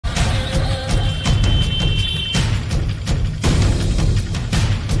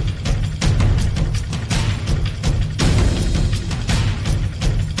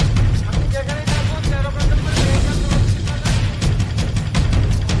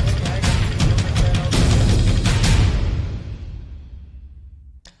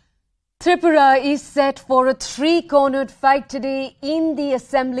Tripura is set for a three-cornered fight today in the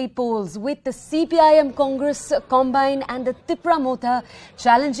assembly polls, with the CPI-M Congress Combine and the TIPRA Motha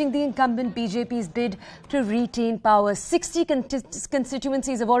challenging the incumbent BJP's bid to retain power. 60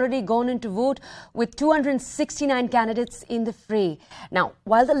 constituencies have already gone into vote, with 269 candidates in the fray. Now,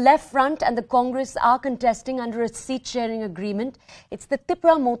 while the left front and the Congress are contesting under a seat-sharing agreement, it's the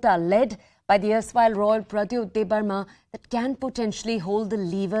TIPRA Motha, led by the erstwhile royal Bharatiya that can potentially hold the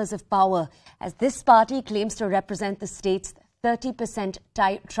levers of power, as this party claims to represent the state's 30%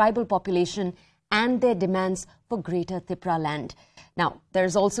 tribal population and their demands for greater TIPRA land. Now,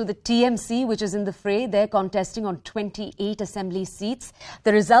 there's also the TMC, which is in the fray. They're contesting on 28 assembly seats.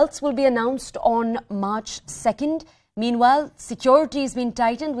 The results will be announced on March 2nd. Meanwhile, security has been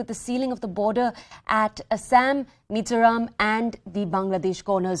tightened with the sealing of the border at Assam, Mizoram and the Bangladesh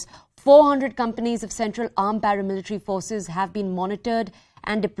corners. 400 companies of Central Armed Paramilitary Forces have been monitored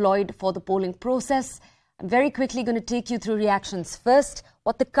and deployed for the polling process. I'm very quickly going to take you through reactions. First,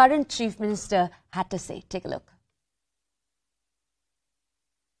 what the current Chief Minister had to say. Take a look.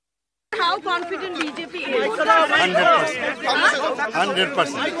 How confident BJP is? 100%.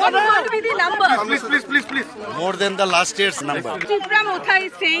 100%. What is going to be the number? Please. More than the last year's number. TIPRA Motha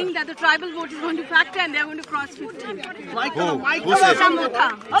is saying that the tribal vote is going to factor and they are going to cross 15. Who says? TIPRA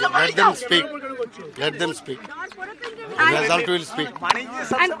Motha. Let them speak. Let them speak. The result will speak.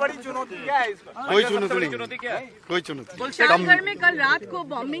 कोई चुनौती नहीं. कोई चुनौती. शाहनगर में कल रात को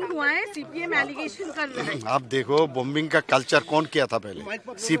bombing हुआ है. CPM एलिगेशन कर रहे हैं. आप देखो बॉम्बिंग का कल्चर कौन किया था पहले?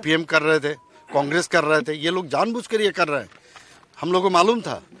 CPM कर रहे थे, कांग्रेस कर रहे थे. ये लोग जानबूझकर ये कर रहे हैं. हम लोगों को मालूम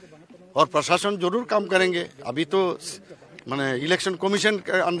था और प्रशासन जरूर काम करेंगे. अभी तो माने इलेक्शन कमीशन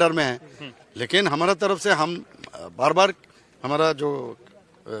के अंडर में है, लेकिन हमारा तरफ से हम बार-बार हमारा जो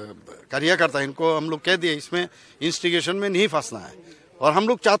कार्यकर्ता इनको हम लोग कह दिए, इसमें इंस्टिगेशन में नहीं फंसना है और हम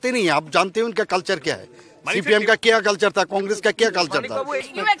लोग चाहते नहीं है. आप जानते हैं उनका कल्चर क्या है. CPM का क्या कल्चर था, कांग्रेस का क्या कल्चर था.